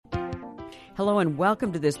Hello and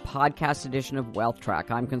welcome to this podcast edition of Wealth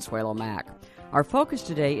Track. I'm Consuelo Mack. Our focus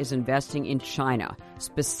today is investing in China,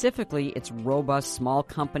 specifically its robust small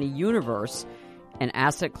company universe, an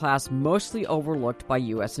asset class mostly overlooked by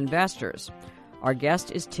U.S. investors. Our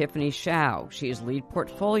guest is Tiffany Hsiao. She is lead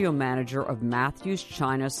portfolio manager of Matthews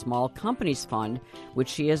China Small Companies Fund, which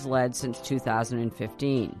she has led since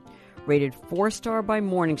 2015. Rated 4-star by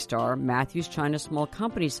Morningstar, Matthews China Small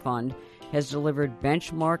Companies Fund has delivered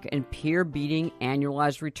benchmark and peer-beating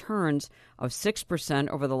annualized returns of 6%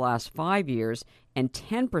 over the last 5 years and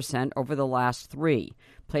 10% over the last 3,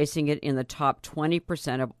 placing it in the top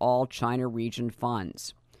 20% of all China region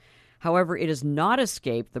funds. However, it has not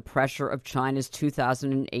escaped the pressure of China's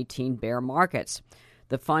 2018 bear markets.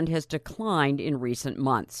 The fund has declined in recent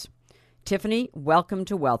months. Tiffany, welcome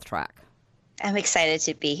to Wealth Track. I'm excited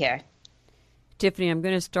to be here. Tiffany, I'm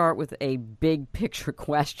going to start with a big picture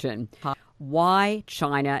question. Why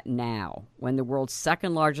China now, when the world's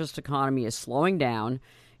second largest economy is slowing down,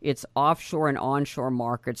 its offshore and onshore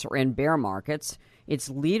markets are in bear markets, its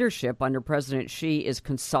leadership under President Xi is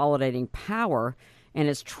consolidating power, and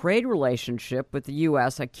its trade relationship with the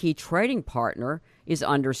U.S., a key trading partner, is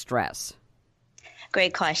under stress?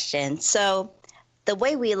 Great question. So the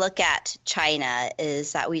way we look at China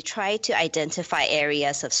is that we try to identify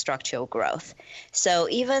areas of structural growth. So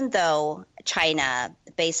even though China,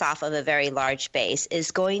 based off of a very large base,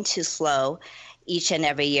 is going to slow each and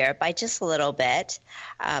every year by just a little bit,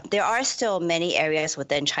 there are still many areas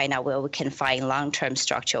within China where we can find long-term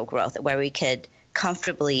structural growth, where we could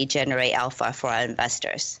comfortably generate alpha for our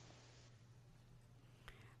investors.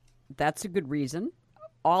 That's a good reason.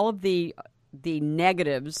 All of the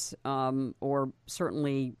negatives or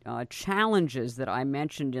certainly challenges that I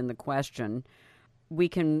mentioned in the question, we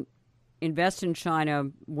can invest in China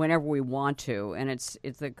whenever we want to, and it's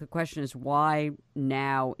the question is why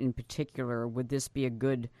now in particular would this be a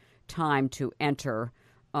good time to enter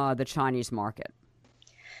the Chinese market?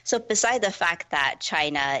 So beside the fact that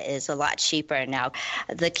China is a lot cheaper now,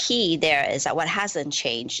 the key there is that what hasn't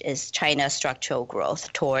changed is China's structural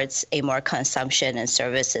growth towards a more consumption and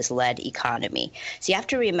services-led economy. So you have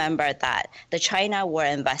to remember that the China we're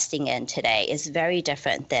investing in today is very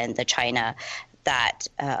different than the China that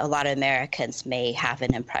a lot of Americans may have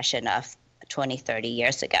an impression of 20, 30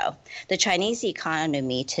 years ago. The Chinese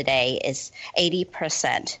economy today is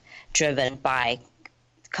 80% driven by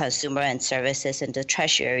consumer and services and the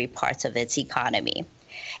tertiary parts of its economy.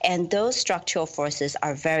 And those structural forces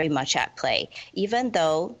are very much at play, even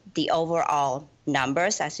though the overall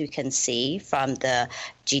numbers, as you can see from the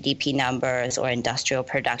GDP numbers or industrial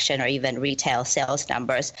production or even retail sales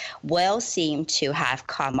numbers, will seem to have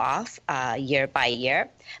come off year by year.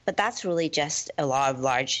 But that's really just a lot of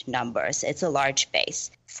large numbers. It's a large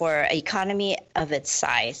base. For an economy of its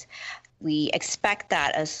size, we expect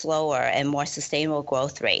that a slower and more sustainable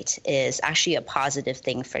growth rate is actually a positive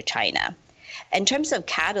thing for China. In terms of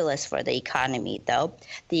catalysts for the economy, though,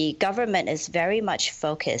 the government is very much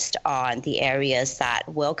focused on the areas that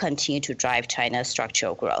will continue to drive China's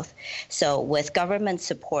structural growth. So with government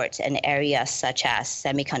support in areas such as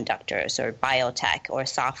semiconductors or biotech or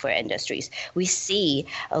software industries, we see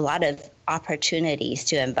a lot of opportunities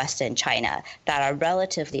to invest in China that are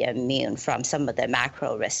relatively immune from some of the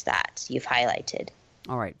macro risks that you've highlighted.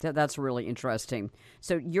 All right, that's really interesting.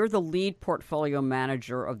 So you're the lead portfolio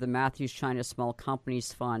manager of the Matthews China Small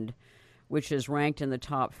Companies Fund, which is ranked in the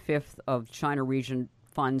top 5th of China region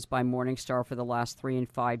funds by Morningstar for the last 3 and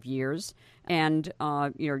 5 years. And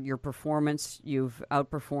your performance, you've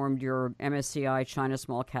outperformed your MSCI China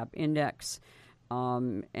Small Cap Index,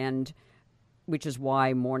 and which is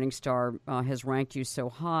why Morningstar has ranked you so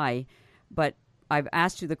high. But I've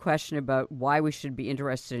asked you the question about why we should be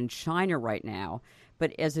interested in China right now.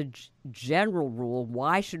 But as a general rule,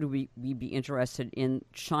 why should we be interested in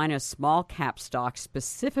China small cap stocks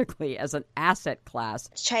specifically as an asset class?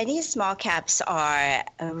 Chinese small caps are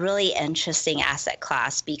a really interesting asset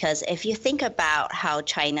class because if you think about how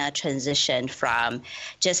China transitioned from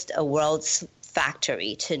just a world's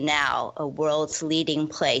factory to now a world's leading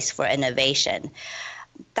place for innovation,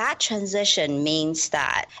 that transition means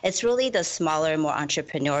that it's really the smaller, more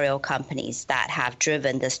entrepreneurial companies that have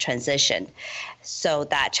driven this transition so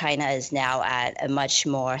that China is now at a much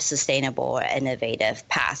more sustainable or innovative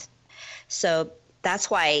path. So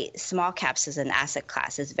that's why small caps as an asset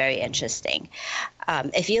class is very interesting.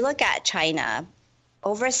 If you look at China,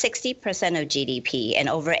 over 60% of GDP and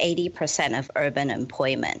over 80% of urban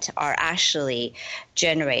employment are actually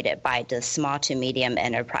generated by the small to medium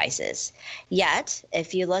enterprises. Yet,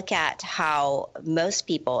 if you look at how most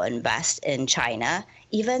people invest in China,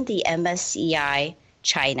 even the MSCI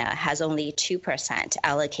China has only 2%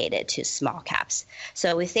 allocated to small caps.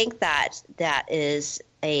 So we think that that is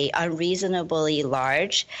a unreasonably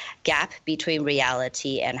large gap between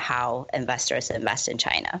reality and how investors invest in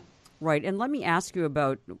China. Right. And let me ask you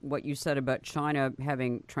about what you said about China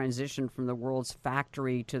having transitioned from the world's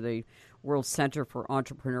factory to the world center for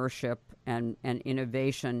entrepreneurship and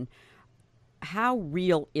innovation. How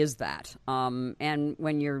real is that? And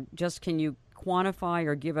when can you quantify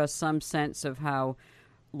or give us some sense of how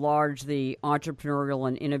large the entrepreneurial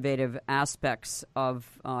and innovative aspects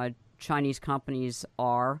of Chinese companies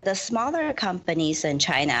are? The smaller companies in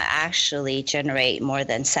China actually generate more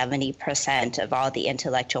than 70% of all the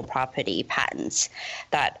intellectual property patents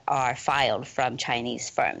that are filed from Chinese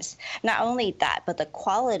firms. Not only that, but the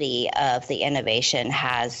quality of the innovation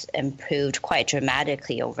has improved quite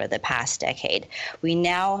dramatically over the past decade. We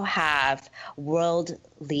now have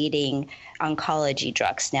world-leading oncology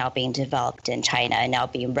drugs now being developed in China and now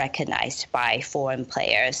being recognized by foreign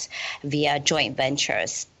players via joint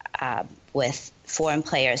ventures with foreign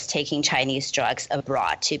players taking Chinese drugs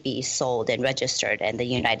abroad to be sold and registered in the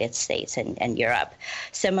United States and Europe.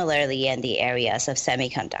 Similarly, in the areas of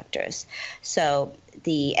semiconductors. So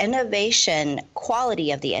the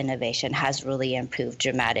quality of the innovation has really improved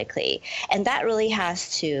dramatically. And that really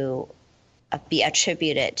has to be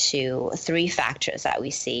attributed to three factors that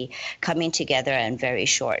we see coming together in very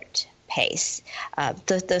short pace.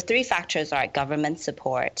 The three factors are government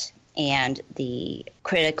support, and the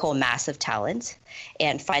critical mass of talent,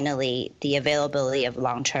 and finally, the availability of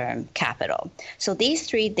long-term capital. So these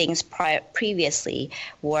three things previously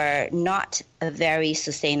were not a very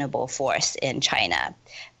sustainable force in China.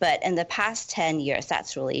 But in the past 10 years,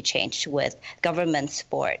 that's really changed with government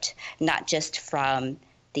support, not just from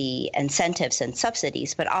the incentives and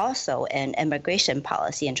subsidies, but also in immigration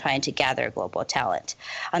policy and trying to gather global talent.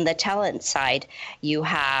 On the talent side, you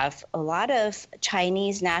have a lot of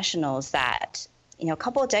Chinese nationals that a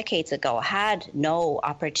couple of decades ago had no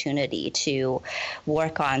opportunity to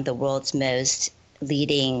work on the world's most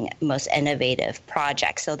leading, most innovative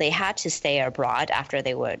projects. So they had to stay abroad after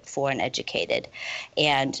they were foreign educated.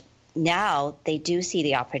 And now they do see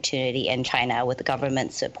the opportunity in China with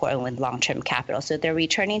government support and with long-term capital. So they're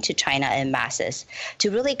returning to China in masses to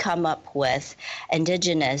really come up with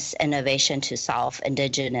indigenous innovation to solve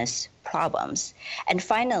indigenous problems. And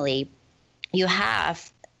finally, you have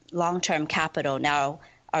long-term capital now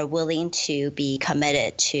are willing to be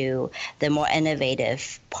committed to the more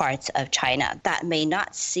innovative parts of China that may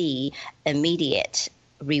not see immediate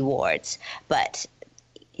rewards, but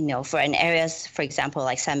for in areas, for example,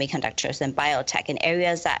 like semiconductors and biotech, in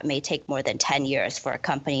areas that may take more than 10 years for a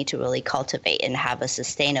company to really cultivate and have a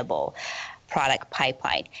sustainable product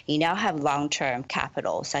pipeline. You now have long-term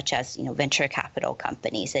capital, such as venture capital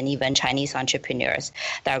companies and even Chinese entrepreneurs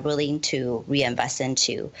that are willing to reinvest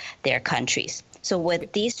into their countries. So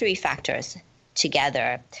with these three factors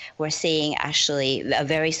together, we're seeing actually a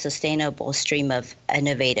very sustainable stream of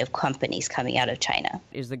innovative companies coming out of China.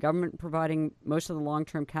 Is the government providing most of the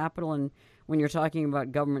long-term capital? And when you're talking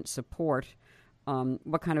about government support,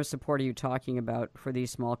 what kind of support are you talking about for these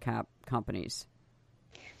small cap companies?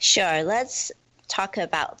 Sure. Let's talk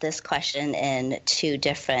about this question in two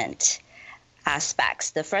different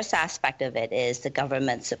aspects. The first aspect of it is the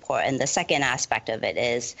government support, and the second aspect of it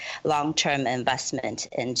is long-term investment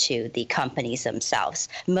into the companies themselves,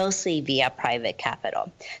 mostly via private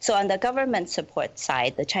capital. So on the government support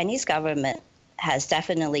side, the Chinese government has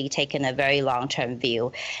definitely taken a very long-term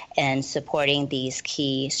view in supporting these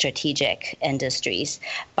key strategic industries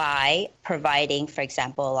by providing, for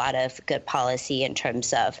example, a lot of good policy in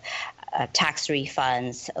terms of tax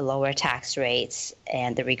refunds, lower tax rates,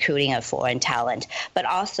 and the recruiting of foreign talent. But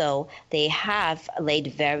also, they have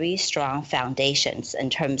laid very strong foundations in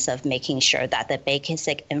terms of making sure that the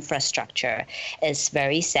basic infrastructure is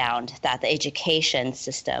very sound, that the education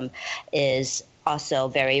system is also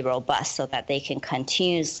very robust so that they can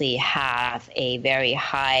continuously have a very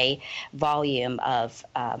high volume of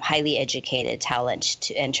highly educated talent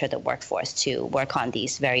to enter the workforce to work on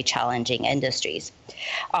these very challenging industries.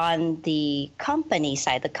 On the company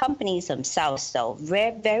side, the companies themselves, though,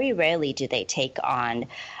 very rarely do they take on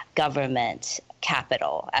government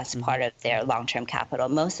capital as part of their long-term capital.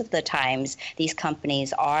 Most of the times, these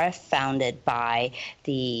companies are founded by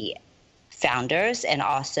the founders and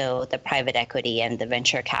also the private equity and the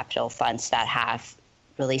venture capital funds that have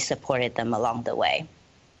really supported them along the way.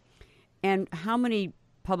 And how many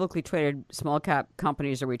publicly traded small cap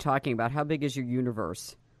companies are we talking about? How big is your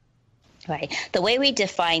universe? Right. The way we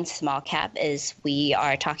define small cap is we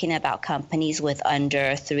are talking about companies with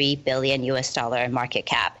under 3 billion US dollar market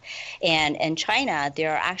cap. And in China,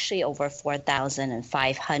 there are actually over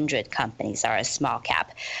 4,500 companies that are small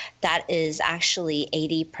cap. That is actually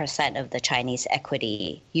 80% of the Chinese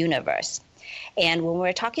equity universe. And when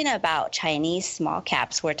we're talking about Chinese small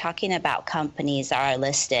caps, we're talking about companies that are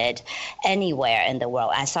listed anywhere in the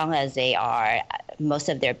world, as long as most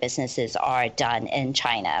of their businesses are done in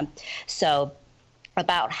China. So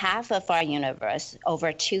about half of our universe,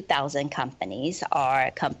 over 2,000 companies,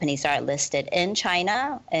 are companies that are listed in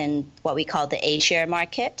China in what we call the A-share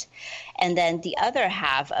market. And then the other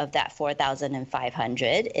half of that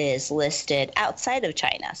 4,500 is listed outside of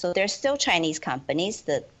China. So they're still Chinese companies,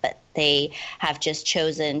 but they have just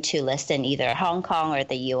chosen to list in either Hong Kong or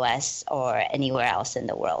the US or anywhere else in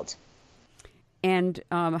the world. And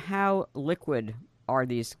how liquid are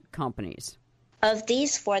these companies? Of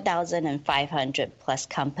these 4,500 plus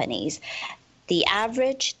companies, the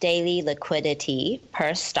average daily liquidity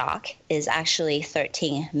per stock is actually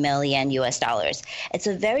 13 million US dollars. It's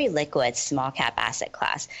a very liquid small cap asset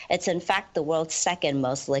class. It's in fact the world's second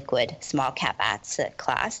most liquid small cap asset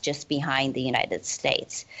class, just behind the United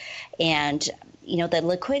States. And the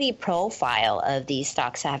liquidity profile of these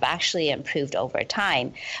stocks have actually improved over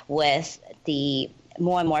time with the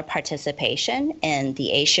more and more participation in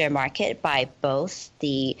the A-share market by both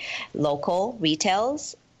the local retail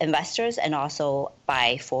investors and also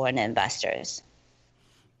by foreign investors.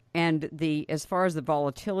 And as far as the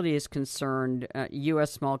volatility is concerned,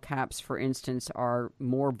 U.S. small caps, for instance, are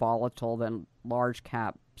more volatile than large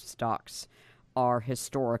cap stocks are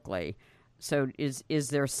historically. So is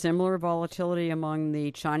there similar volatility among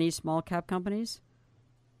the Chinese small cap companies?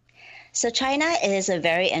 So China is a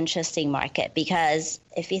very interesting market because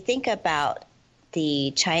if you think about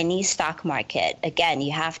the Chinese stock market, again,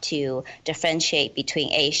 you have to differentiate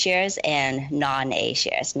between A shares and non-A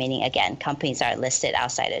shares, meaning, again, companies that are listed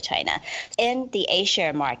outside of China. In the A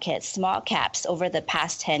share market, small caps over the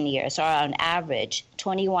past 10 years are on average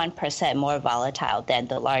 21% more volatile than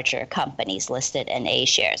the larger companies listed in A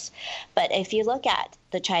shares. But if you look at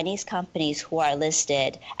the Chinese companies who are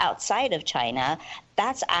listed outside of China,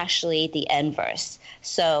 that's actually the inverse.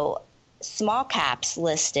 So small caps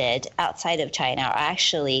listed outside of China are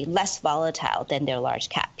actually less volatile than their large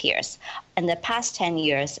cap peers. In the past 10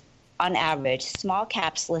 years, on average, small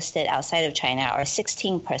caps listed outside of China are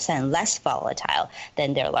 16% less volatile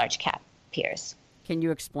than their large cap peers. Can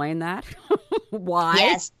you explain that? Why?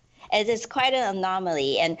 Yes. It is quite an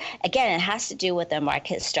anomaly. And again, it has to do with the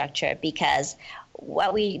market structure because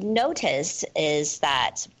what we noticed is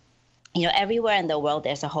that everywhere in the world,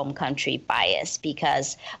 there's a home country bias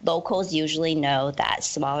because locals usually know that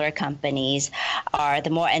smaller companies are the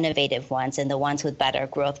more innovative ones and the ones with better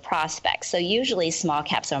growth prospects. So usually small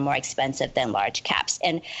caps are more expensive than large caps.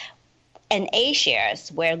 And A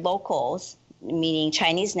shares, where locals, meaning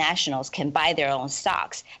Chinese nationals, can buy their own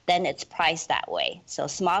stocks, then it's priced that way. So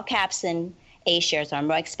small caps and A shares are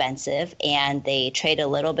more expensive and they trade a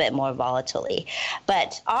little bit more volatilely.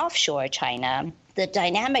 But offshore China, the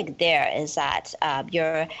dynamic there is that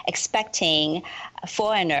you're expecting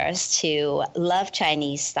foreigners to love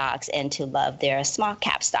Chinese stocks and to love their small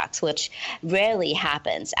cap stocks, which rarely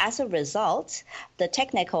happens. As a result, the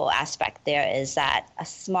technical aspect there is that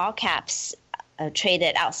small caps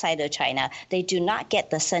traded outside of China, they do not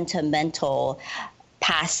get the sentimental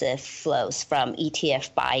passive flows from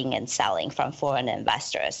ETF buying and selling from foreign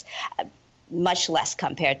investors. Much less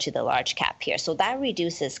compared to the large cap here. So that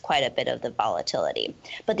reduces quite a bit of the volatility.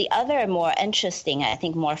 But the other more interesting, I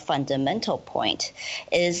think more fundamental point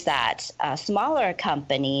is that smaller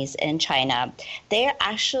companies in China, they're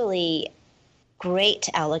actually great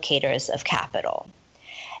allocators of capital.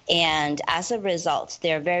 And as a result,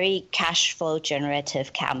 they're very cash flow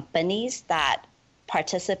generative companies that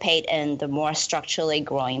participate in the more structurally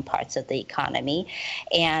growing parts of the economy.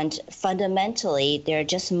 And fundamentally, they're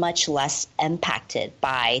just much less impacted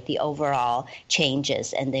by the overall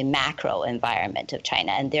changes in the macro environment of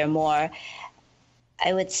China. And they're more,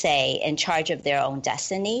 I would say, in charge of their own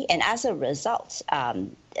destiny. And as a result,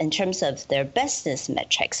 in terms of their business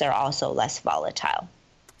metrics, are also less volatile.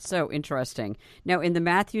 So interesting. Now, in the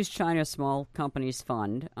Matthews China Small Companies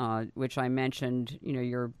Fund, which I mentioned,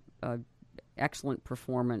 your excellent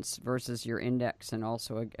performance versus your index and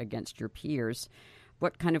also against your peers,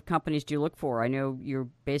 what kind of companies do you look for? I know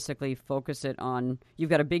you basically focus it on, you've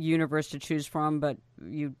got a big universe to choose from, but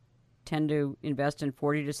you tend to invest in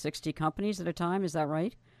 40 to 60 companies at a time. Is that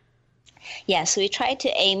right? Yes, we try to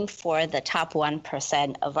aim for the top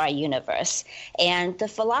 1% of our universe. And the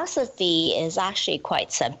philosophy is actually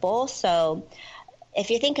quite simple. So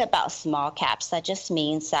if you think about small caps, that just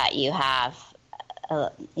means that you have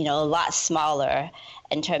a lot smaller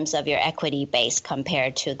in terms of your equity base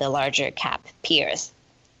compared to the larger cap peers.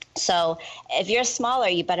 So if you're smaller,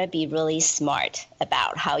 you better be really smart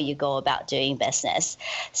about how you go about doing business.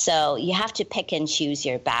 So you have to pick and choose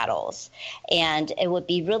your battles. And it would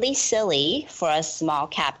be really silly for a small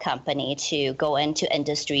cap company to go into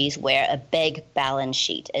industries where a big balance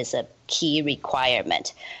sheet is a key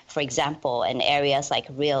requirement. For example, in areas like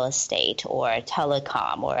real estate or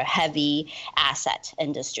telecom or heavy asset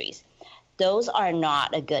industries. Those are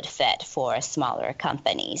not a good fit for smaller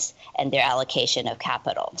companies and their allocation of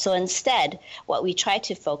capital. So instead, what we try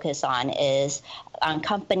to focus on is on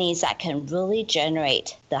companies that can really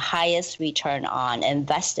generate the highest return on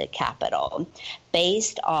invested capital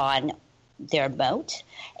based on their moat.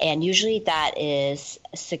 And usually that is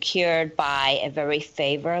secured by a very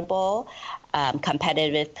favorable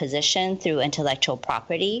competitive position through intellectual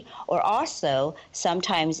property, or also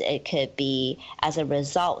sometimes it could be as a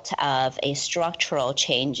result of a structural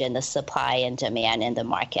change in the supply and demand in the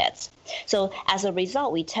markets. So as a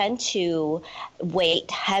result, we tend to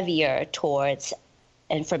weight heavier towards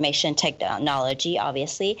information technology,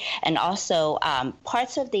 obviously, and also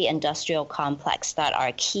parts of the industrial complex that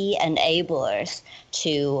are key enablers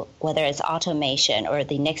to whether it's automation or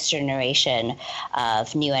the next generation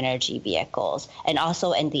of new energy vehicles, and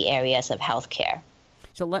also in the areas of healthcare.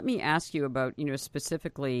 So let me ask you about,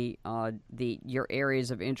 specifically your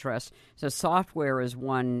areas of interest. So software is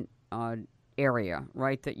one area,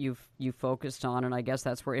 right, that you've focused on, and I guess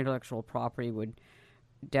that's where intellectual property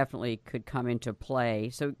definitely could come into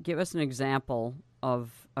play. So give us an example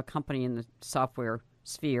of a company in the software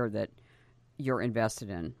sphere that you're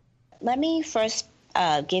invested in. Let me first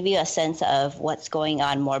give you a sense of what's going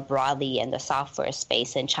on more broadly in the software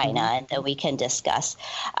space in China, and then we can discuss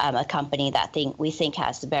a company that we think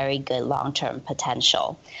has very good long-term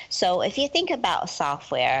potential. So if you think about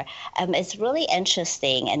software, it's really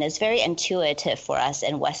interesting and it's very intuitive for us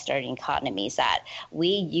in Western economies that we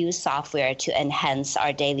use software to enhance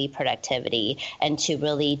our daily productivity and to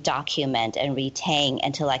really document and retain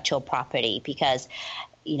intellectual property, because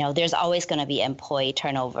there's always going to be employee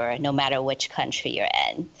turnover no matter which country you're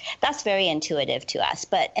in. That's very intuitive to us.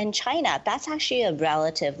 But in China, that's actually a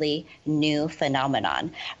relatively new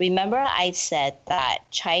phenomenon. Remember I said that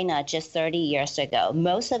China just 30 years ago,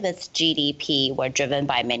 most of its GDP were driven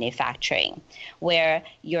by manufacturing, where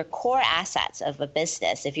your core assets of a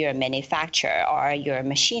business, if you're a manufacturer, are your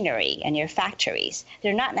machinery and your factories.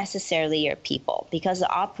 They're not necessarily your people, because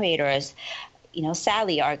the operators,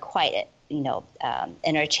 sadly, are quite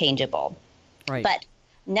interchangeable. Right. But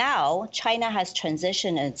now China has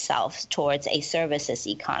transitioned itself towards a services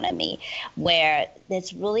economy where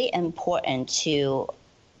it's really important to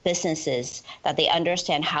businesses that they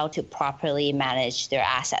understand how to properly manage their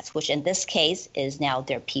assets, which in this case is now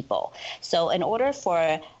their people. So in order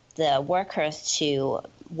for the workers to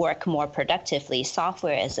work more productively,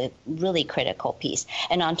 software is a really critical piece.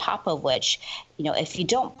 And on top of which, if you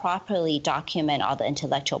don't properly document all the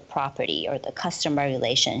intellectual property or the customer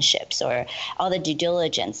relationships or all the due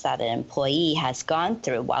diligence that an employee has gone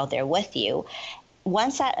through while they're with you,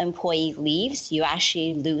 once that employee leaves, you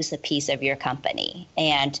actually lose a piece of your company.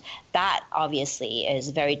 And that obviously is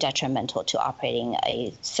very detrimental to operating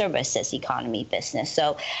a services economy business.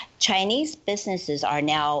 So Chinese businesses are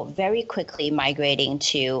now very quickly migrating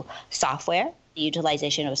to software, the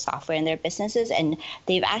utilization of software in their businesses, and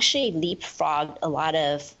they've actually leapfrogged a lot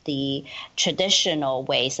of the traditional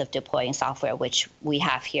ways of deploying software, which we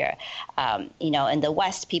have here. In the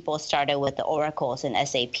West, people started with the Oracles and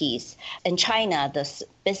SAPs. In China, the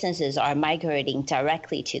businesses are migrating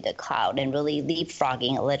directly to the cloud and really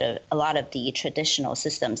leapfrogging a lot of the traditional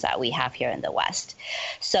systems that we have here in the West.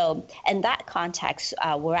 So in that context,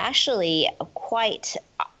 we're actually quite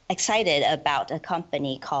excited about a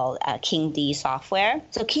company called Kingdee Software.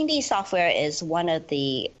 So Kingdee Software is one of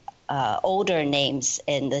the older names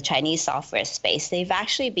in the Chinese software space. They've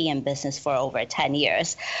actually been in business for over 10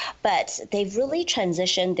 years, but they've really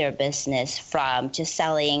transitioned their business from just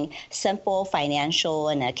selling simple financial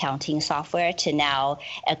and accounting software to now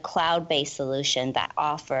a cloud-based solution that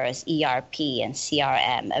offers ERP and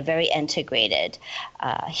CRM, a very integrated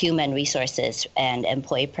human resources and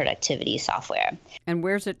employee productivity software. And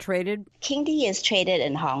where's it traded? Kingdee is traded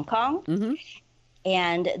in Hong Kong. Mm-hmm.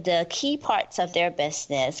 And the key parts of their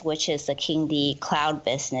business, which is the Kingdee cloud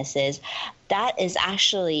businesses, that is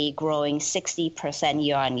actually growing 60%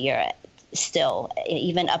 year on year. still,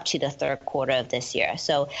 even up to the third quarter of this year.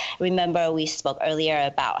 So remember, we spoke earlier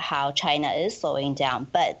about how China is slowing down,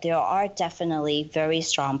 but there are definitely very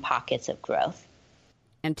strong pockets of growth.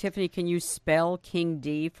 And Tiffany, can you spell King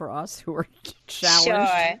D for us who are challenged?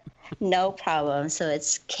 Sure, no problem. So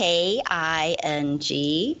it's KINGDEE.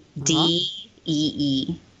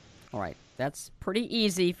 All right, that's pretty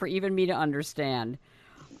easy for even me to understand.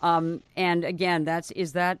 And again,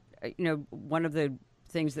 is that one of the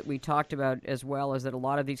things that we talked about as well is that a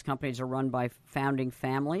lot of these companies are run by founding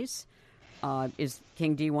families. Is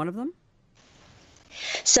King D one of them?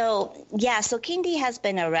 So King D has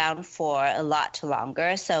been around for a lot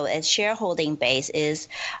longer. So its shareholding base is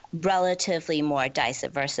relatively more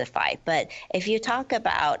diversified. But if you talk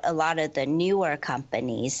about a lot of the newer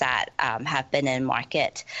companies that have been in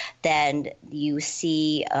market, then you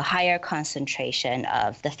see a higher concentration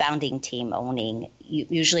of the founding team owning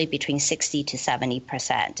usually between 60 to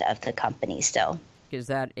 70% of the company still. Is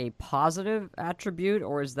that a positive attribute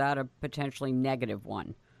or is that a potentially negative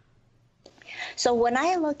one? So when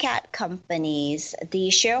I look at companies, the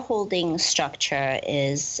shareholding structure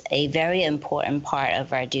is a very important part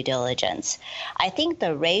of our due diligence. I think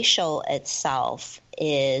the ratio itself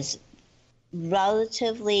is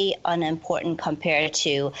relatively unimportant compared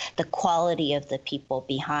to the quality of the people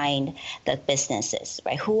behind the businesses,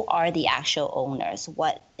 right? Who are the actual owners?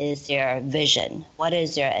 What is their vision? What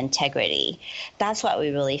is their integrity? That's what we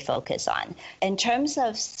really focus on. In terms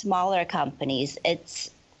of smaller companies,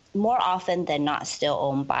 it's more often than not still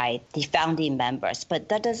owned by the founding members, but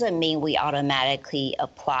that doesn't mean we automatically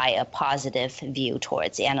apply a positive view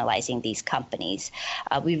towards analyzing these companies.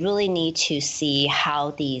 We really need to see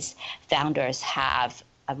how these founders have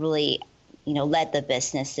really led the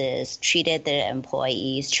businesses, treated their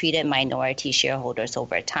employees, treated minority shareholders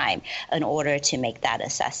over time in order to make that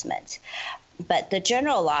assessment. But the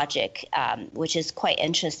general logic, which is quite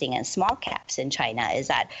interesting in small caps in China, is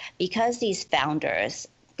that because these founders,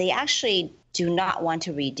 they actually do not want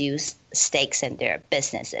to reduce stakes in their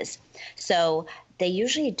businesses. So they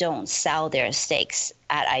usually don't sell their stakes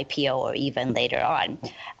at IPO or even later on.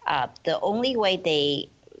 The only way they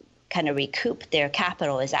kind of recoup their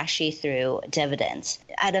capital is actually through dividends.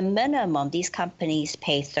 At a minimum, these companies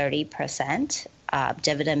pay 30%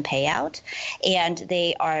 dividend payout. And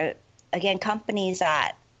they are, again, companies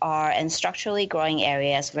that are in structurally growing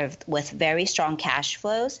areas with very strong cash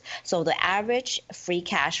flows. So the average free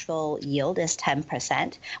cash flow yield is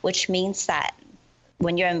 10%, which means that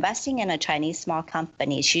when you're investing in a Chinese small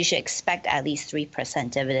company, you should expect at least 3%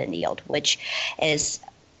 dividend yield, which is,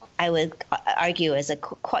 I would argue, is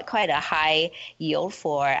quite a high yield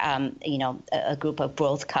for a group of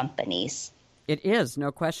growth companies. It is,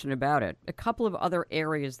 no question about it. A couple of other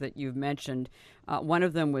areas that you've mentioned, one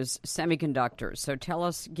of them was semiconductors. So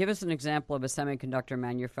give us an example of a semiconductor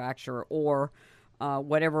manufacturer or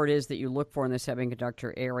whatever it is that you look for in the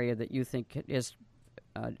semiconductor area that you think is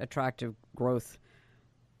attractive growth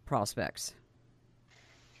prospects.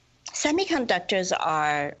 Semiconductors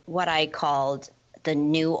are what I called the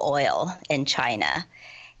new oil in China.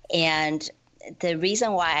 And the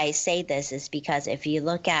reason why I say this is because if you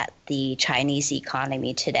look at the Chinese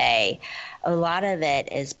economy today, a lot of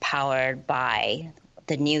it is powered by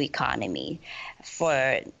the new economy.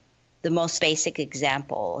 For the most basic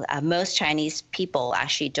example, most Chinese people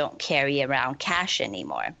actually don't carry around cash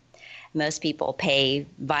anymore. Most people pay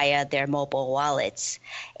via their mobile wallets.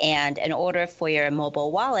 And in order for your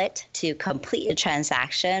mobile wallet to complete a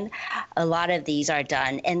transaction, a lot of these are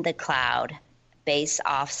done in the cloud, based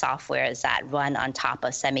off softwares that run on top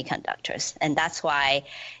of semiconductors. And that's why,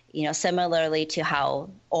 similarly to how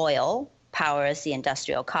oil powers the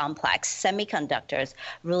industrial complex, semiconductors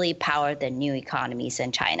really power the new economies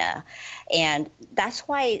in China. And that's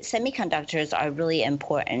why semiconductors are really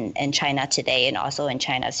important in China today and also in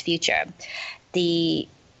China's future. The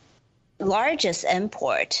largest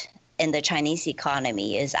import in the Chinese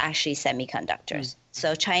economy is actually semiconductors.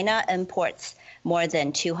 So China imports more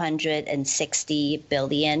than 260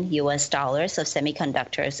 billion US dollars of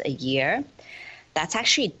semiconductors a year. That's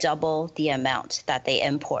actually double the amount that they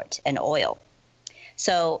import in oil.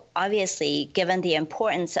 So obviously, given the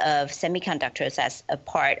importance of semiconductors as a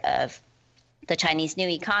part of the Chinese new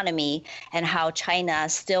economy and how China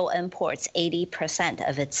still imports 80%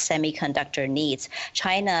 of its semiconductor needs,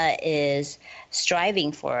 China is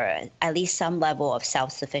striving for at least some level of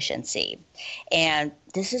self-sufficiency. And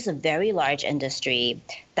this is a very large industry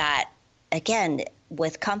that, again,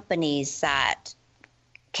 with companies that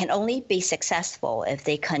can only be successful if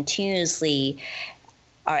they continuously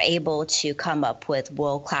are able to come up with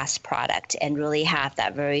world-class product and really have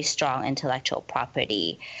that very strong intellectual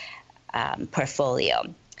property portfolio.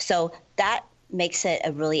 So that makes it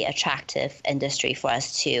a really attractive industry for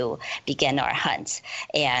us to begin our hunts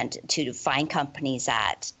and to find companies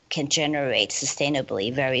that can generate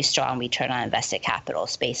sustainably very strong return on invested capital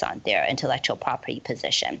based on their intellectual property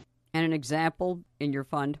position. And an example in your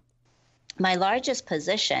fund? My largest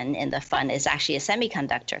position in the fund is actually a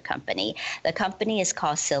semiconductor company. The company is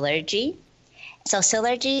called Silergy. So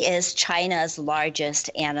Silergy is China's largest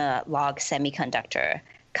analog semiconductor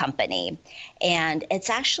company. And it's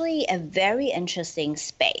actually a very interesting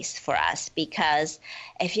space for us because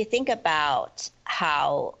if you think about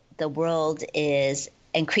how the world is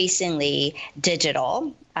increasingly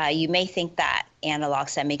digital, you may think that analog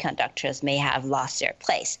semiconductors may have lost their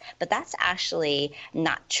place, but that's actually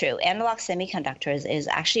not true. Analog semiconductors is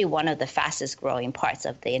actually one of the fastest growing parts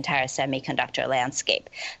of the entire semiconductor landscape.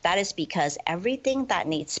 That is because everything that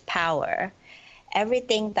needs power,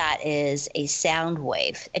 everything that is a sound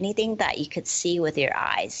wave, anything that you could see with your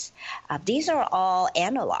eyes, these are all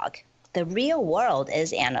analog. The real world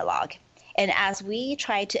is analog. And as we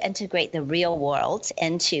try to integrate the real world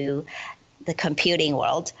into the computing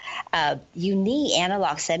world, you need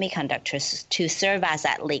analog semiconductors to serve as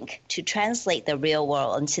that link, to translate the real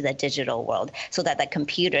world into the digital world so that the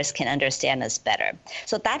computers can understand us better.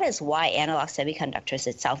 So that is why analog semiconductors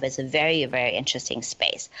itself is a very, very interesting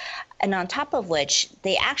space. And on top of which,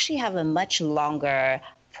 they actually have a much longer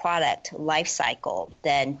product life cycle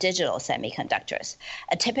than digital semiconductors.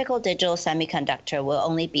 A typical digital semiconductor will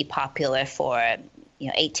only be popular for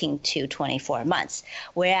 18 to 24 months.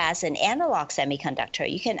 Whereas an analog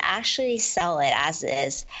semiconductor, you can actually sell it as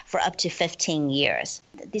is for up to 15 years.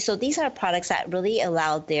 So these are products that really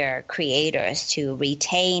allow their creators to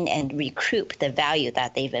retain and recoup the value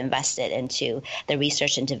that they've invested into the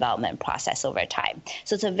research and development process over time.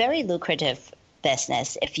 So it's a very lucrative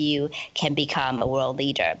business if you can become a world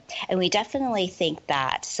leader. And we definitely think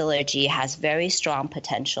that Silergy has very strong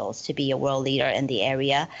potentials to be a world leader in the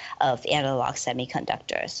area of analog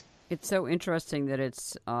semiconductors. It's so interesting that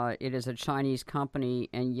it is a Chinese company,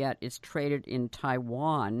 and yet it's traded in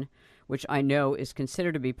Taiwan, which I know is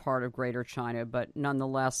considered to be part of Greater China, but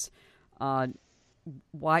nonetheless,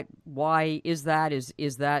 why is that?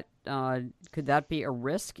 Is that could that be a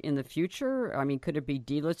risk in the future? I mean, could it be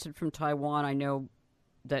delisted from Taiwan? I know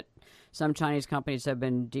that some Chinese companies have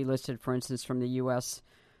been delisted, for instance, from the U.S.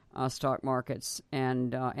 Stock markets,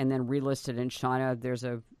 and then relisted in China. There's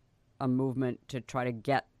a movement to try to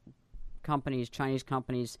get Chinese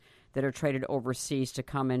companies that are traded overseas to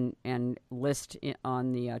come in and list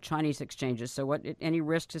on the Chinese exchanges. So, any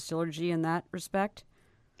risk to Silergy in that respect?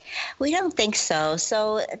 We don't think so.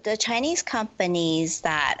 So the Chinese companies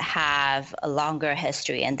that have a longer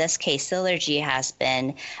history, in this case, Silergy has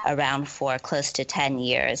been around for close to 10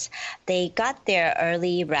 years. They got their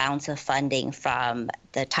early rounds of funding from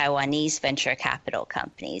the Taiwanese venture capital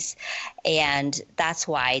companies. And that's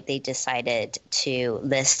why they decided to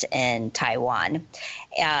list in Taiwan.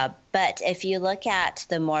 But if you look at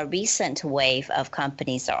the more recent wave of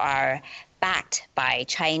companies that are backed by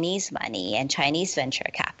Chinese money and Chinese venture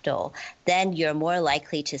capital, then you're more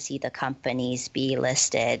likely to see the companies be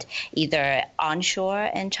listed either onshore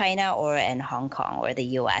in China or in Hong Kong or the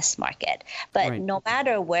U.S. market. But right. No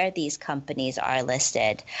matter where these companies are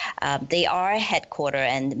listed, they are headquartered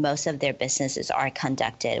and most of their businesses are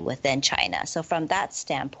conducted within China. So from that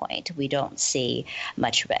standpoint, we don't see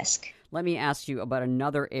much risk. Let me ask you about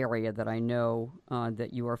another area that I know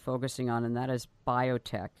that you are focusing on, and that is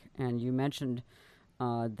biotech. And you mentioned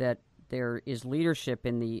that there is leadership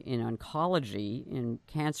in oncology, in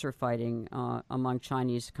cancer fighting among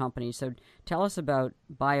Chinese companies. So tell us about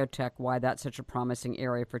biotech, why that's such a promising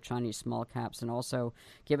area for Chinese small caps, and also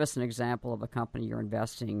give us an example of a company you're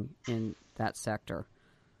investing in that sector.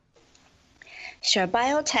 Sure.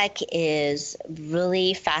 Biotech is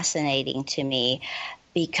really fascinating to me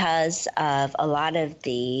because of a lot of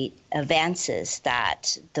the advances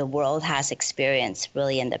that the world has experienced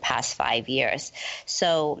really in the past 5 years.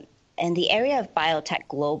 So in the area of biotech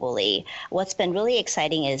globally, what's been really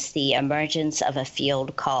exciting is the emergence of a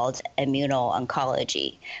field called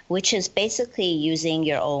immuno-oncology, which is basically using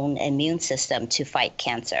your own immune system to fight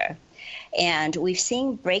cancer. And we've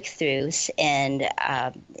seen breakthroughs in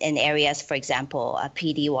areas, for example,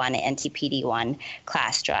 PD-1 and anti-PD-1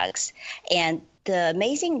 class drugs. And the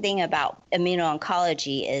amazing thing about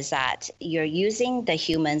immuno-oncology is that you're using the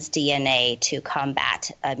human's DNA to combat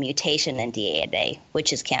a mutation in DNA,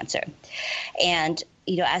 which is cancer. And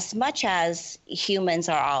as much as humans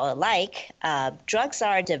are all alike, drugs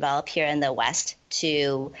are developed here in the West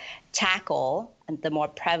to tackle the more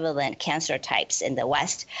prevalent cancer types in the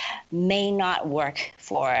West may not work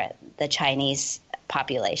for the Chinese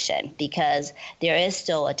population because there is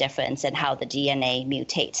still a difference in how the DNA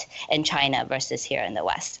mutates in China versus here in the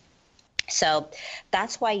West. So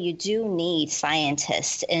that's why you do need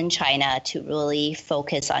scientists in China to really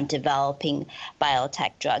focus on developing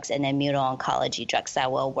biotech drugs and immuno-oncology drugs that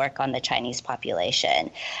will work on the Chinese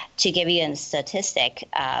population. To give you a statistic,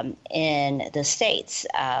 in the States,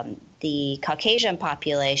 the Caucasian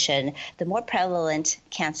population, the more prevalent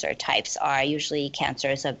cancer types are usually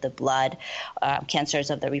cancers of the blood, cancers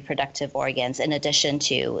of the reproductive organs, in addition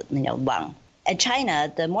to lung. In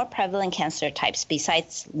China, the more prevalent cancer types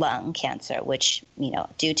besides lung cancer, which,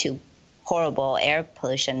 due to horrible air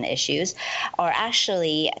pollution issues, are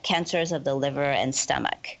actually cancers of the liver and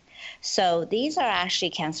stomach. So these are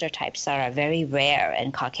actually cancer types that are very rare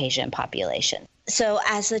in Caucasian population. So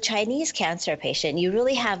as a Chinese cancer patient, you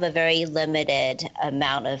really have a very limited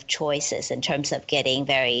amount of choices in terms of getting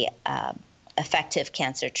very effective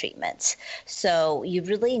cancer treatments. So you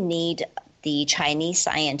really need the Chinese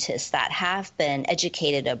scientists that have been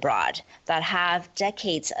educated abroad, that have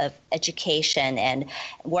decades of education and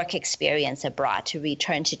work experience abroad to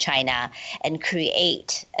return to China and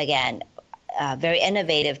create, again, very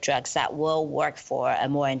innovative drugs that will work for a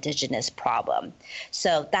more indigenous problem.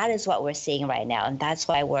 So that is what we're seeing right now. And that's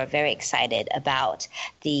why we're very excited about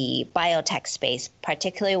the biotech space,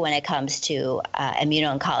 particularly when it comes to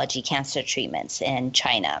immuno-oncology cancer treatments in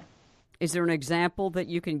China. Is there an example that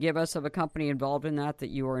you can give us of a company involved in that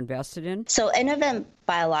you are invested in? So Innovent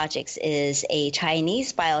Biologics is a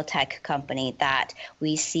Chinese biotech company that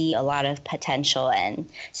we see a lot of potential in.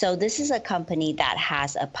 So this is a company that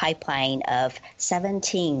has a pipeline of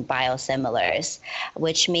 17 biosimilars,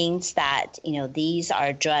 which means that, these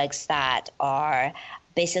are drugs that are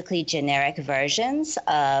basically generic versions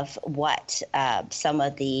of what some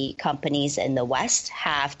of the companies in the West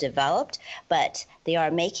have developed, but they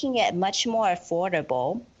are making it much more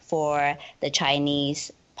affordable for the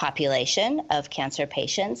Chinese population of cancer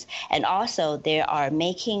patients. And also they are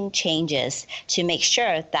making changes to make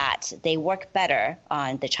sure that they work better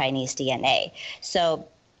on the Chinese DNA. So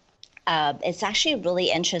it's actually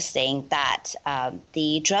really interesting that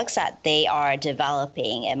the drugs that they are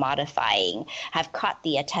developing and modifying have caught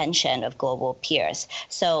the attention of global peers.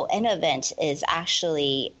 So Innovent is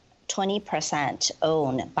actually 20%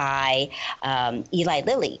 owned by Eli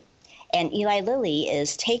Lilly. And Eli Lilly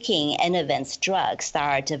is taking Innovent's drugs that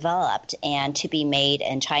are developed and to be made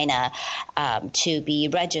in China to be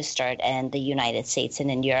registered in the United States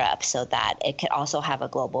and in Europe so that it could also have a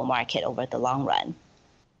global market over the long run.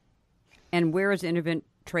 And where is Innovent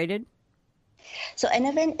traded? So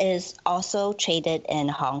Innovent is also traded in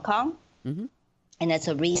Hong Kong, and it's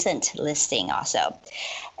a recent listing also.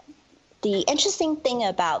 The interesting thing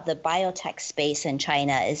about the biotech space in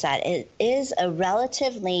China is that it is a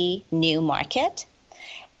relatively new market,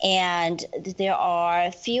 and there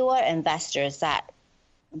are fewer investors that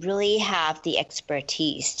really have the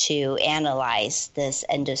expertise to analyze this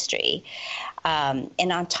industry.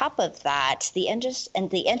 And on top of that, the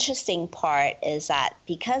interesting part is that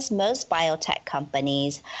because most biotech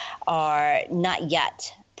companies are not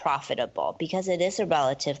yet profitable, because it is a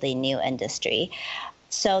relatively new industry,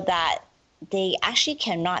 so that they actually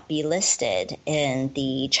cannot be listed in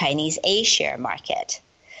the Chinese A-share market.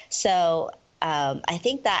 So I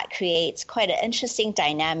think that creates quite an interesting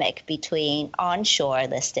dynamic between onshore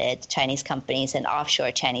listed Chinese companies and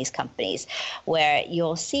offshore Chinese companies, where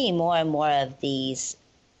you'll see more and more of these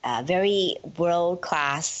very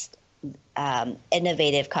world-class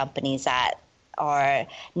innovative companies that are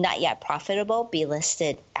not yet profitable be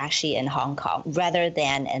listed actually in Hong Kong rather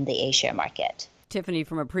than in the A-share market. Tiffany,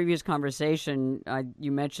 from a previous conversation,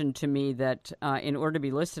 you mentioned to me that in order to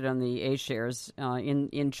be listed on the A-shares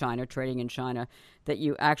in China, trading in China, that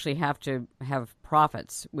you actually have to have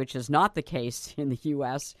profits, which is not the case in the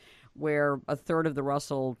U.S., where a third of the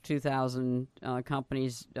Russell 2000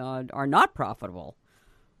 companies are not profitable.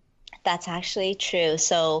 That's actually true.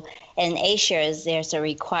 So in A-shares, there's a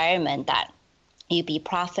requirement that you be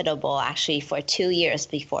profitable actually for 2 years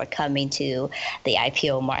before coming to the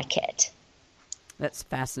IPO market. That's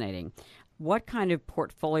fascinating. What kind of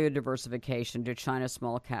portfolio diversification do China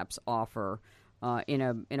small caps offer in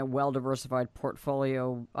a well-diversified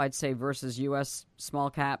portfolio, I'd say, versus U.S.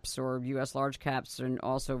 small caps or U.S. large caps, and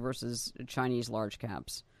also versus Chinese large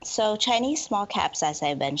caps? So Chinese small caps, as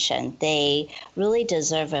I mentioned, they really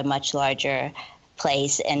deserve a much larger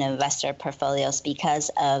place in investor portfolios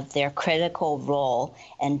because of their critical role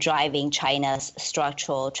in driving China's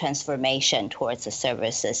structural transformation towards a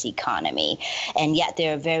services economy. And yet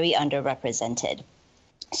they're very underrepresented.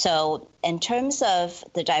 So in terms of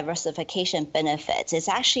the diversification benefits, it's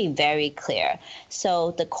actually very clear.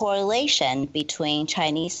 So the correlation between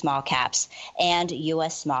Chinese small caps and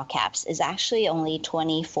U.S. small caps is actually only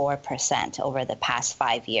 24% over the past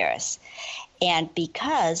 5 years. And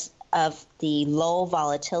because of the low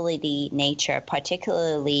volatility nature,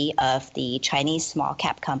 particularly of the Chinese small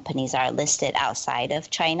cap companies that are listed outside of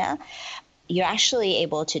China, you're actually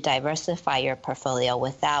able to diversify your portfolio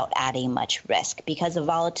without adding much risk because the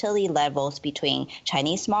volatility levels between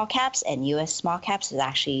Chinese small caps and U.S. small caps is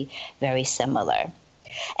actually very similar.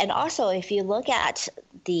 And also, if you look at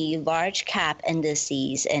the large cap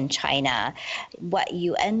indices in China, what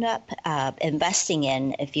you end up investing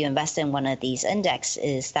in, if you invest in one of these indexes,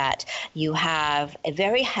 is that you have a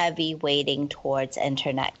very heavy weighting towards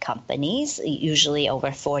internet companies, usually over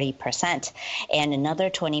 40%, and another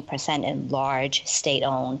 20% in large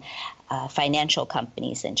state-owned financial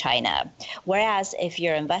companies in China. Whereas if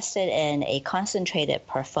you're invested in a concentrated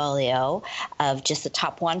portfolio of just the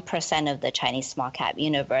top 1% of the Chinese small cap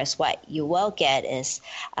universe, what you will get is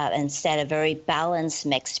instead a very balanced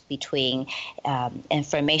mix between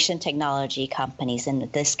information technology companies, in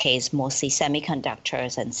this case mostly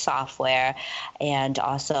semiconductors and software, and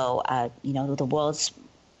also the world's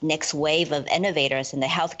next wave of innovators in the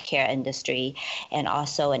healthcare industry, and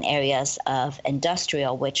also in areas of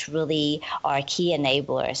industrial, which really are key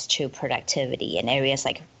enablers to productivity in areas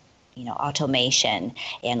like automation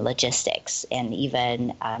and logistics and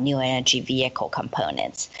even new energy vehicle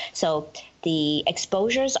components. So the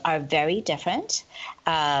exposures are very different.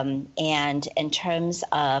 And in terms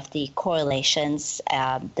of the correlations,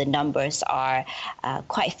 the numbers are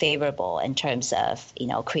quite favorable in terms of,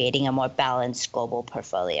 creating a more balanced global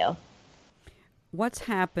portfolio. What's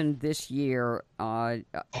happened this year? I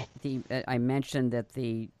mentioned that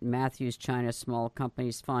the Matthews China Small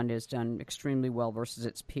Companies Fund has done extremely well versus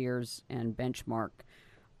its peers and benchmark.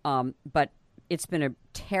 But it's been a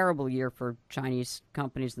terrible year for Chinese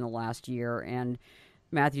companies in the last year, and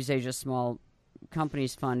Matthews Asia Small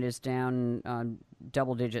Companies Fund is down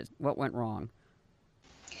double digits. What went wrong?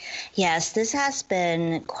 Yes, this has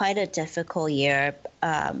been quite a difficult year,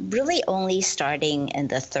 really only starting in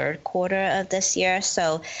the third quarter of this year.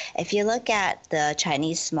 So if you look at the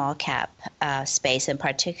Chinese small cap space, and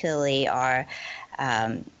particularly our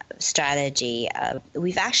strategy,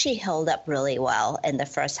 we've actually held up really well in the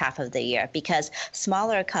first half of the year because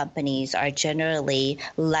smaller companies are generally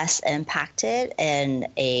less impacted in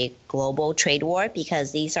a global trade war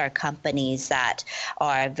because these are companies that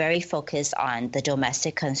are very focused on the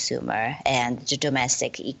domestic consumer and the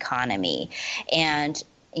domestic economy. And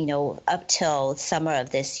up till summer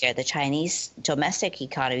of this year, the Chinese domestic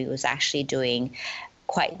economy was actually doing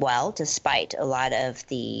quite well despite a lot of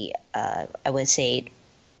the, I would say,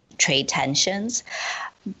 trade tensions.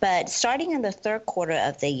 But starting in the third quarter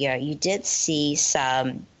of the year, you did see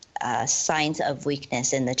some signs of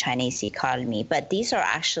weakness in the Chinese economy. But these are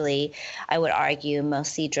actually, I would argue,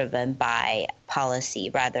 mostly driven by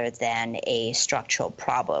policy rather than a structural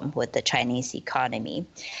problem with the Chinese economy.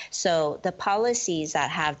 So the policies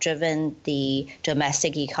that have driven the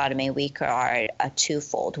domestic economy weaker are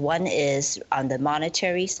twofold. One is on the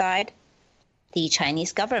monetary side. The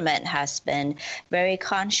Chinese government has been very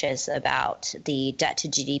conscious about the debt to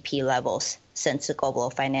GDP levels since the global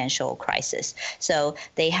financial crisis. So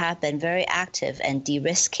they have been very active in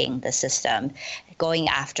de-risking the system, going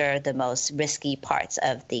after the most risky parts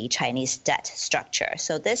of the Chinese debt structure.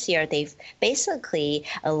 So this year, they've basically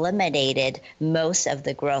eliminated most of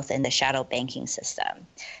the growth in the shadow banking system.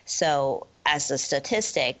 So as a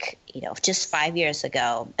statistic, just 5 years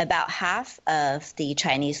ago, about half of the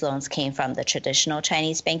Chinese loans came from the traditional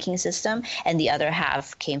Chinese banking system, and the other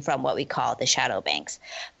half came from what we call the shadow banks.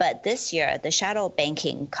 But this year, the shadow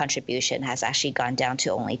banking contribution has actually gone down to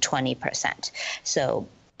only 20%. So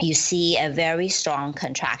you see a very strong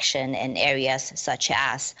contraction in areas such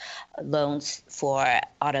as loans for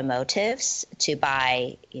automotives to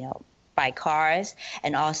buy cars,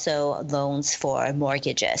 and also loans for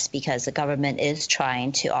mortgages, because the government is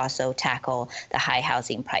trying to also tackle the high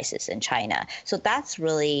housing prices in China. So that's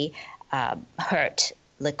really hurt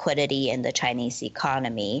liquidity in the Chinese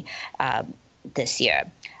economy this year.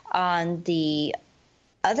 On the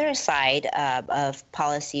other side of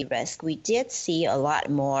policy risk, we did see a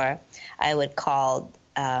lot more, I would call,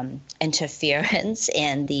 interference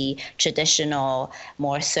in the traditional,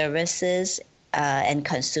 more services and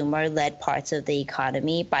consumer-led parts of the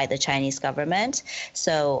economy by the Chinese government.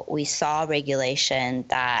 So we saw regulation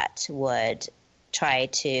that would try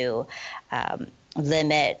to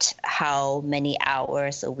limit how many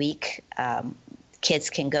hours a week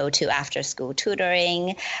kids can go to after-school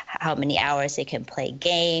tutoring, how many hours they can play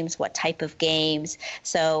games, what type of games.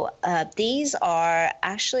 So these are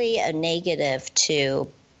actually a negative to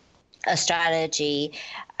a strategy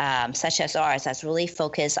such as ours that's really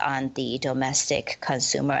focused on the domestic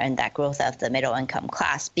consumer and that growth of the middle income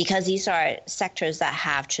class, because these are sectors that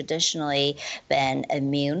have traditionally been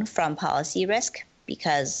immune from policy risk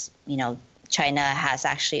because, China has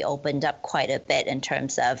actually opened up quite a bit in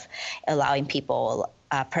terms of allowing people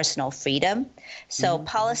personal freedom. So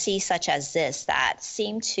policies such as this that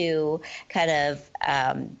seem to kind of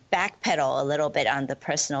backpedal a little bit on the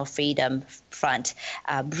personal freedom front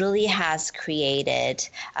really has created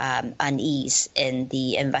unease in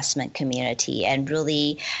the investment community and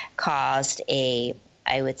really caused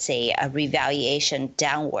I would say, a revaluation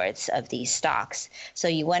downwards of these stocks. So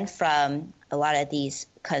you went from a lot of these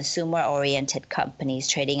consumer-oriented companies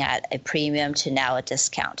trading at a premium to now a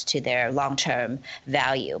discount to their long-term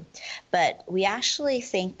value. But we actually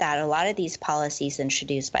think that a lot of these policies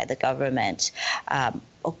introduced by the government,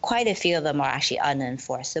 quite a few of them are actually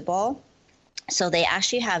unenforceable. So they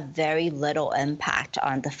actually have very little impact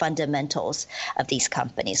on the fundamentals of these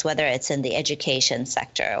companies, whether it's in the education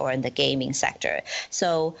sector or in the gaming sector.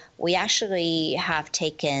 So we actually have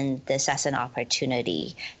taken this as an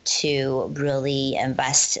opportunity to really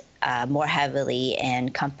invest more heavily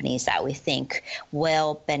in companies that we think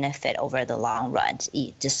will benefit over the long run,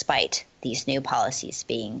 despite these new policies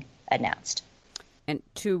being announced. And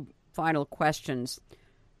two final questions.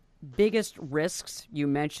 Biggest risks, you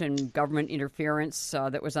mentioned government interference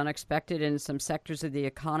that was unexpected in some sectors of the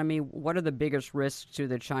economy. What are the biggest risks to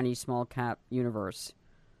the Chinese small cap universe?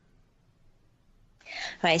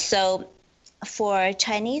 Right. So for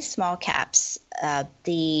Chinese small caps,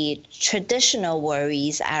 the traditional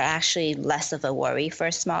worries are actually less of a worry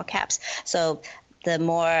for small caps. So the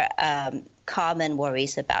more common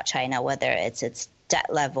worries about China, whether it's its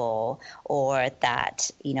debt level or that,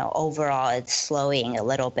 overall it's slowing a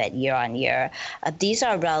little bit year on year. These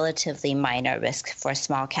are relatively minor risks for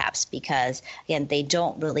small caps because, again, they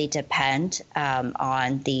don't really depend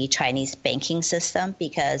on the Chinese banking system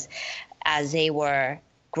because as they were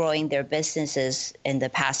growing their businesses in the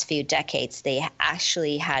past few decades, they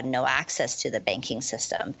actually had no access to the banking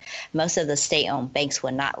system. Most of the state-owned banks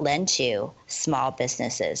would not lend to small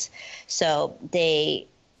businesses. So they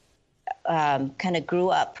kind of grew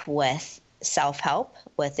up with self-help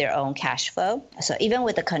with their own cash flow. So even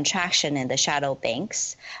with the contraction in the shadow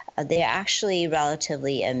banks, they're actually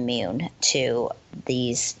relatively immune to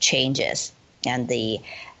these changes and the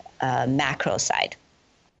macro side.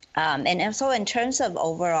 And also in terms of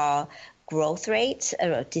overall growth rates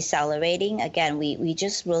decelerating, again, we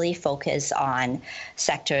just really focus on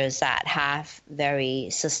sectors that have very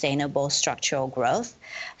sustainable structural growth.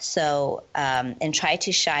 So, and try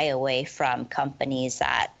to shy away from companies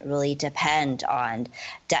that really depend on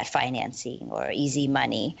debt financing or easy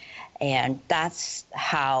money. And that's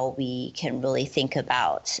how we can really think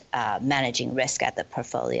about managing risk at the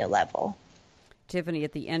portfolio level. Tiffany,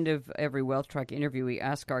 at the end of every Wealth Track interview, we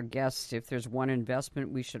ask our guests if there's one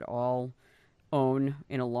investment we should all own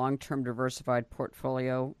in a long-term diversified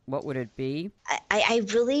portfolio. What would it be? I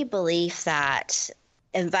really believe that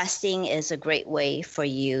investing is a great way for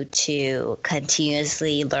you to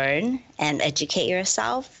continuously learn and educate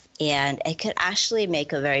yourself. And it could actually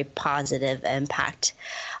make a very positive impact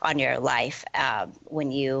on your life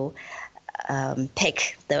when you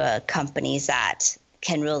pick the companies that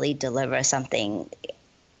can really deliver something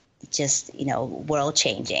just, world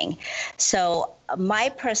changing. So my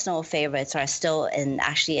personal favorites are still in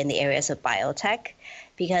the areas of biotech,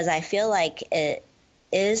 because I feel like it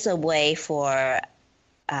is a way for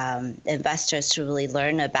investors to really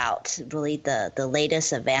learn about really the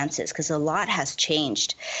latest advances, because a lot has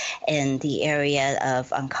changed in the area of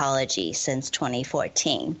oncology since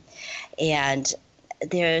 2014. And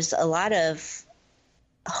there's a lot of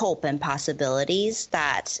hope and possibilities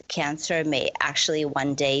that cancer may actually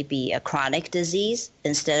one day be a chronic disease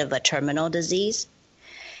instead of a terminal disease.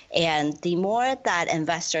 And the more that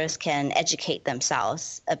investors can educate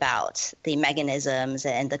themselves about the mechanisms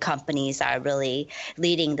and the companies that are really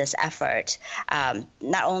leading this effort,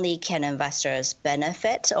 not only can investors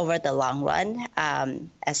benefit over the long run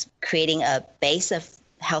as creating a base of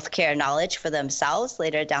healthcare knowledge for themselves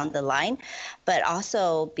later down the line, but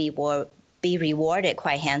also be more be rewarded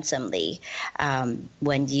quite handsomely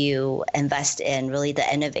when you invest in really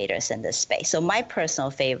the innovators in this space. So my personal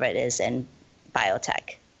favorite is in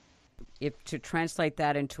biotech. If to translate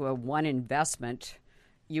that into a one investment,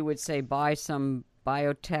 you would say buy some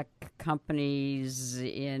biotech companies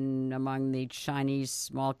in among the Chinese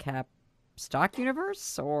small cap stock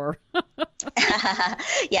universe, or?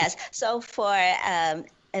 Yes. So for an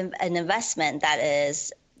investment that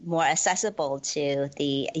is more accessible to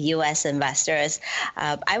the U.S. investors,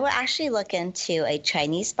 I will actually look into a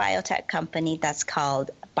Chinese biotech company that's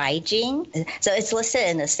called BeiGene. So it's listed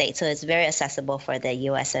in the States, so it's very accessible for the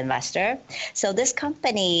U.S. investor. So this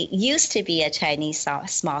company used to be a Chinese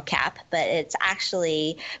small cap, but it's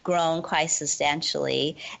actually grown quite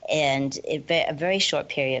substantially in a very short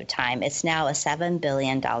period of time. It's now a $7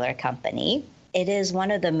 billion company. It is one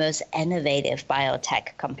of the most innovative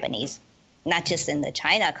biotech companies, not just in the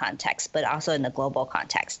China context, but also in the global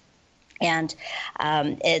context. And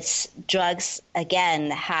its drugs,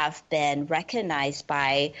 again, have been recognized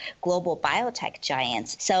by global biotech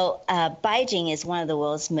giants. So BeiGene is one of the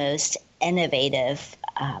world's most innovative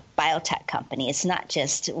biotech company. It's not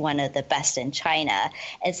just one of the best in China.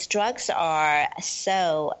 Its drugs are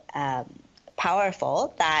so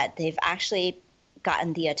powerful that they've actually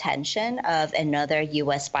gotten the attention of another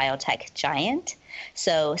U.S. biotech giant.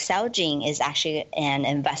 So Celgene is actually an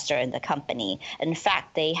investor in the company. In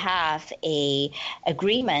fact, they have an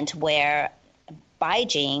agreement where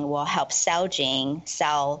BeiGene will help Celgene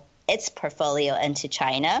sell its portfolio into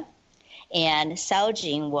China, and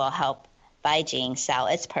Celgene will help BeiGene sell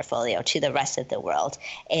its portfolio to the rest of the world.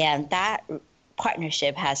 And that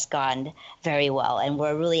partnership has gone very well, and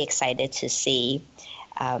we're really excited to see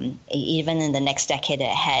even in the next decade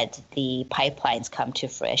ahead, the pipelines come to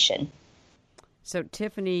fruition. So,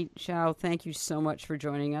 Tiffany Hsiao, thank you so much for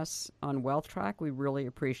joining us on Wealth Track. We really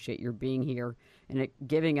appreciate your being here and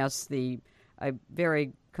giving us a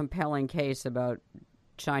very compelling case about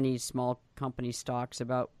Chinese small company stocks,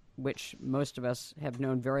 about which most of us have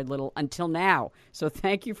known very little until now. So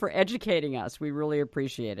thank you for educating us. We really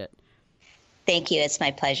appreciate it. Thank you. It's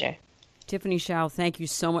my pleasure. Tiffany Hsiao, thank you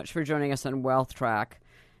so much for joining us on Wealth Track.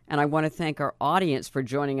 And I want to thank our audience for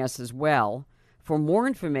joining us as well. For more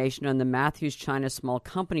information on the Matthews China Small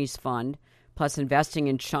Companies Fund, plus investing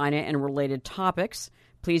in China and related topics,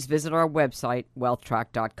 please visit our website,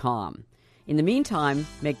 wealthtrack.com. In the meantime,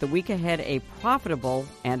 make the week ahead a profitable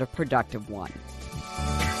and a productive one.